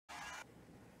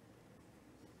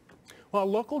Well, a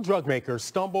local drug maker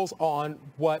stumbles on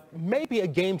what may be a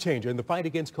game changer in the fight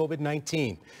against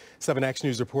COVID-19. 7 Action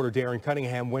News reporter Darren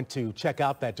Cunningham went to check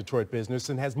out that Detroit business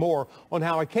and has more on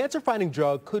how a cancer-fighting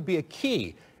drug could be a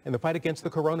key in the fight against the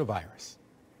coronavirus.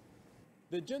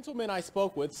 The gentleman I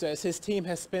spoke with says his team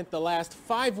has spent the last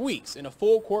 5 weeks in a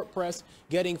full court press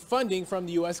getting funding from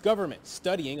the U.S. government,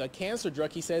 studying a cancer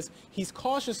drug he says he's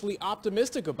cautiously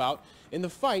optimistic about in the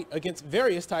fight against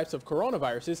various types of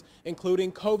coronaviruses,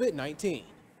 including COVID-19.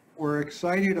 We're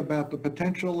excited about the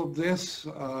potential of this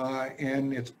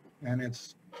and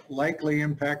its likely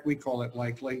impact. We call it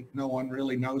likely. No one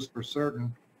really knows for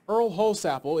certain. Earle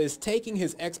Holsapple is taking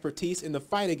his expertise in the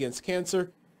fight against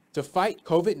cancer to fight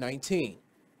COVID-19.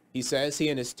 He says he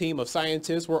and his team of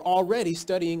scientists were already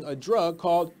studying a drug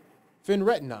called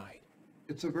nanoFenretinide.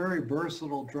 It's a very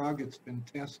versatile drug. It's been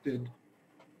tested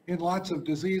in lots of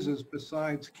diseases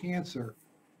besides cancer.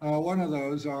 One of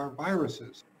those are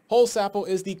viruses. Holsapple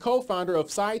is the co-founder of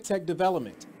SciTech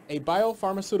Development, a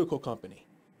biopharmaceutical company.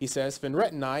 He says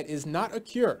nanoFenretinide is not a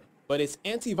cure, but its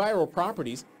antiviral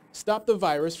properties stop the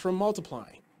virus from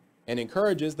multiplying and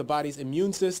encourages the body's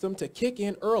immune system to kick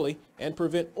in early and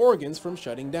prevent organs from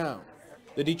shutting down.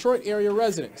 The Detroit area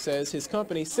resident says his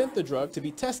company sent the drug to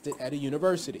be tested at a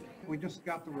university. We just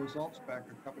got the results back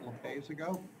a couple of days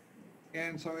ago,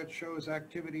 and so it shows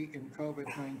activity in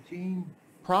COVID-19.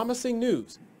 Promising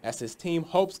news, as his team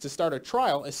hopes to start a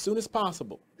trial as soon as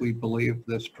possible. We believe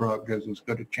this drug has as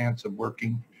good a chance of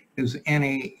working as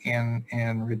any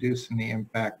in reducing the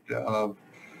impact of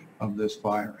this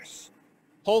virus.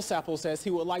 Holsapple says he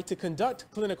would like to conduct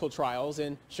clinical trials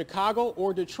in Chicago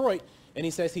or Detroit, and he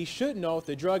says he should know if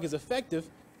the drug is effective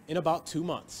in about 2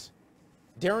 months.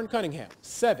 Darren Cunningham,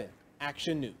 7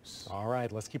 Action News. All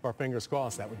right, let's keep our fingers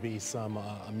crossed. That would be some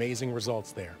amazing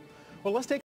results there. Well, let's take